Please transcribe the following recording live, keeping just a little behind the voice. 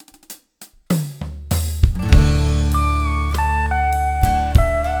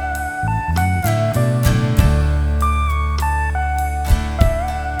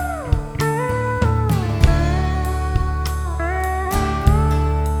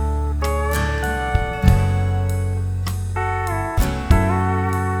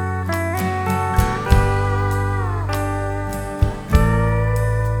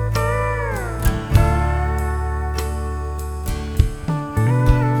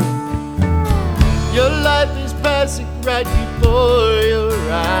classic right before your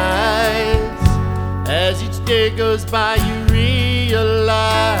eyes. As each day goes by, you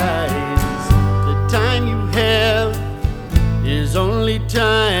realize the time you have is only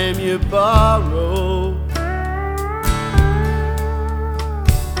time you borrow.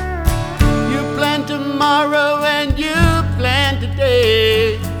 You plan tomorrow and you plan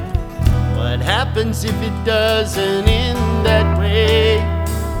today. What happens if it doesn't end that way?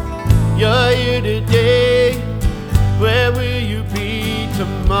 You're here today, where will you be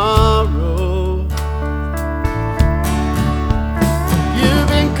tomorrow? You've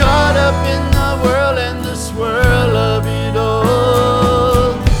been caught up in the whirl and the swirl of it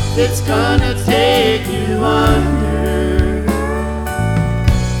all. It's gonna take you under.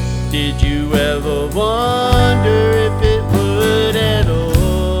 Did you ever wonder if it would at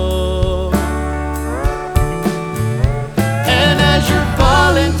all? And as you're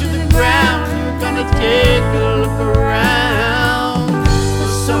falling to the ground, you're gonna take a look around for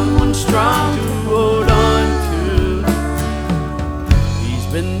someone strong to hold on to. He's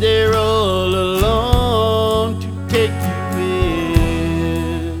been there all along to take you in.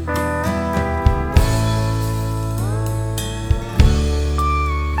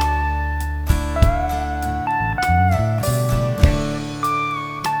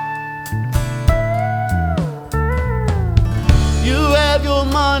 You have your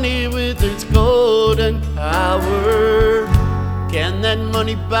money with its golden power. Can that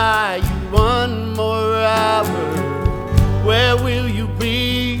money buy you one more hour? Where will you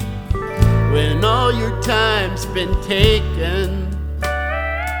be when all your time's been taken?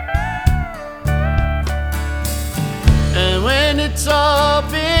 And when it's all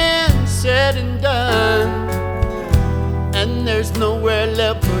been said and done, and there's nowhere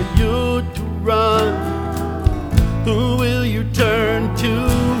left for you to run, who will you turn to?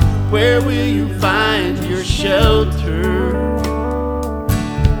 Where will you find your shelter?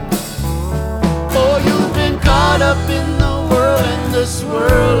 Oh, you've been caught up in the whirl and the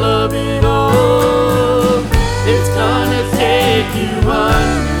swirl of it all. It's gonna take you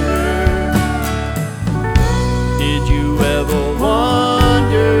under. Did you ever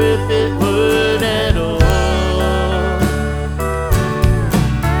wonder if it would at all?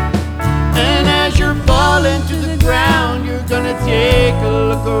 And as you're falling to the ground, you're gonna take a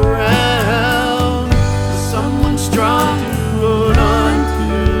look around for someone strong to hold on to.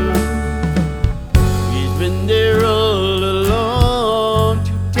 He's been there all along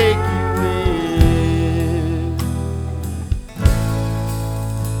to take you in.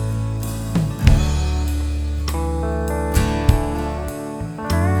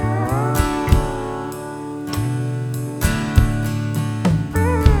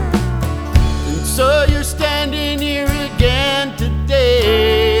 And so you're standing here again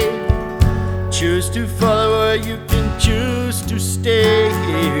today. Choose to follow or you can choose to stay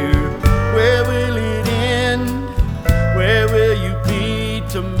here. Where will it end? Where will you be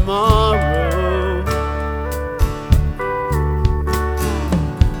tomorrow?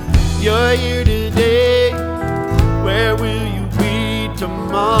 You're here today. Where will you be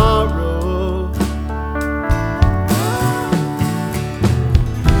tomorrow?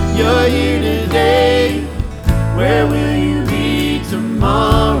 You're here today. Where will you be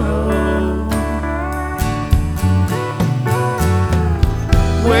tomorrow?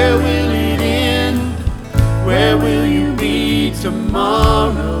 Where will it end? Where will you be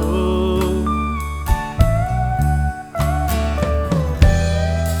tomorrow?